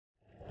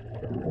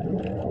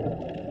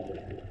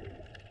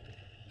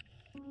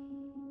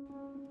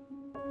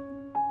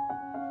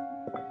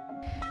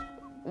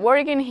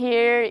Working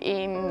here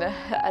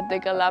at the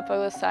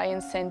Galápagos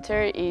Science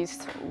Center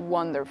is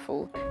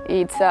wonderful.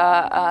 It's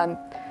an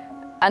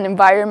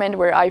environment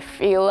where I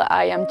feel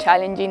I am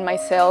challenging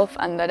myself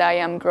and that I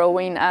am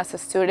growing as a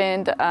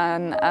student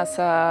and as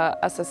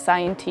a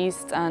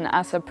scientist and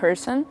as a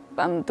person.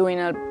 I'm doing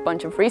a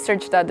bunch of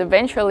research that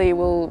eventually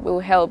will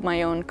help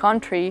my own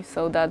country,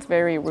 so that's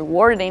very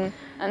rewarding.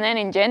 And then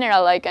in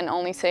general, I can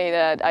only say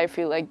that I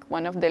feel like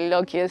one of the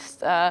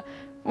luckiest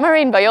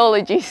marine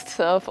biologists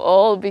of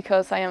all,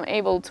 because I am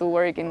able to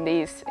work in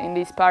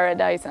this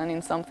paradise and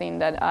in something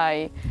that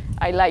I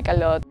like a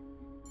lot.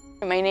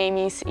 My name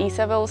is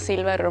Isabel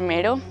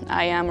Silva-Romero.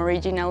 I am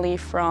originally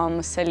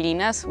from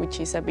Salinas, which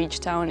is a beach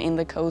town in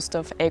the coast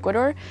of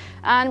Ecuador.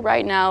 And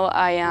right now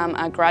I am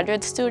a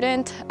graduate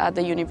student at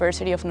the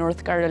University of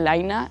North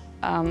Carolina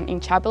in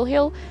Chapel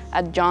Hill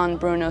at John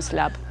Bruno's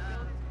lab.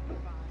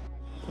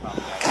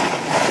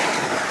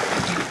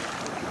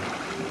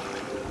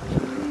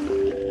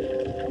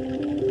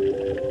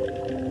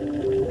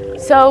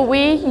 So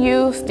we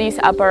use this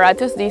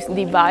apparatus, this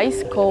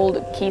device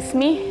called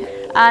KISME.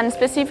 And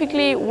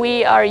specifically,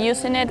 we are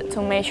using it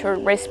to measure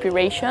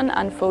respiration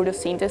and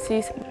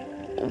photosynthesis.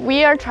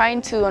 We are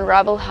trying to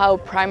unravel how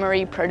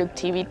primary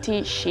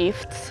productivity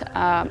shifts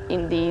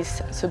in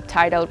these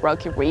subtidal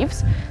rocky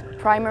reefs.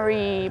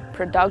 Primary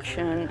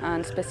production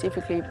and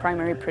specifically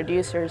primary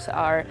producers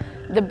are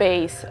the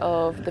base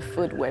of the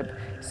food web.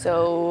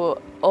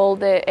 So all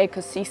the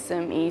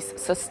ecosystem is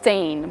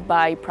sustained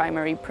by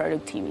primary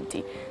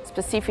productivity,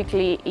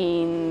 specifically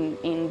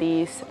in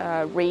these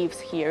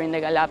reefs here in the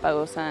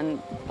Galapagos and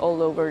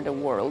all over the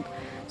world.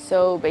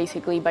 So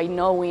basically, by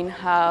knowing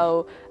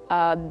how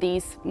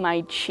this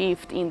might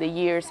shift in the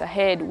years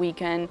ahead, we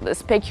can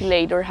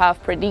speculate or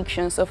have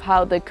predictions of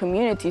how the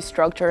community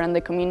structure and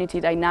the community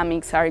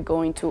dynamics are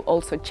going to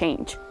also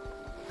change.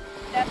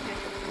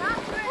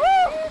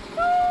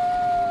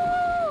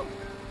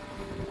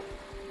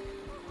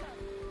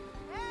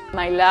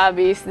 My lab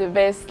is the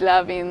best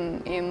lab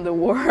in the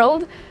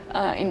world,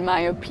 in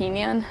my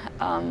opinion.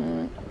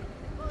 And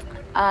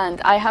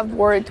I have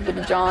worked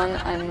with John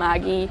and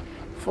Maggie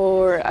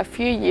for a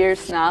few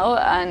years now,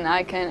 and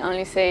I can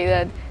only say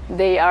that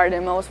they are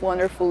the most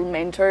wonderful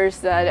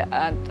mentors,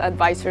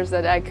 advisors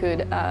that I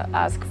could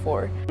ask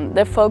for.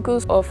 The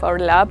focus of our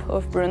lab,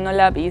 of Bruno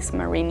Lab, is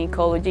marine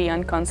ecology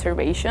and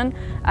conservation,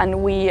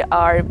 and we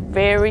are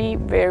very,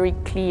 very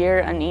clear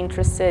and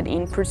interested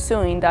in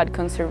pursuing that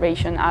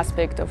conservation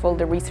aspect of all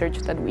the research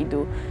that we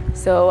do.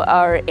 So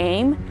our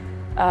aim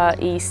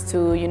is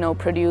to,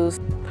 produce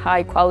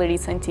high-quality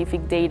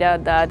scientific data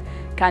that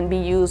can be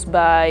used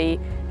by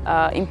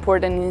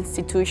important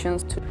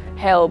institutions to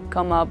help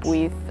come up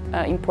with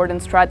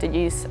important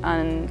strategies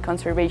and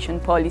conservation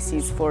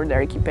policies for the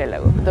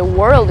archipelago. The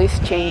world is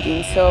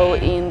changing, so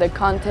in the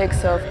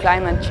context of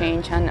climate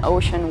change and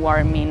ocean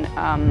warming,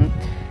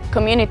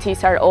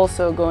 communities are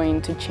also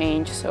going to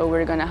change. So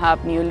we're going to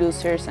have new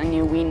losers and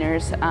new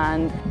winners,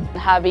 and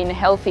having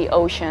healthy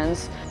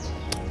oceans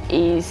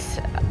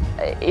is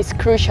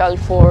crucial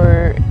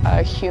for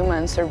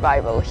human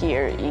survival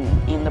here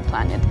in the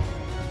planet.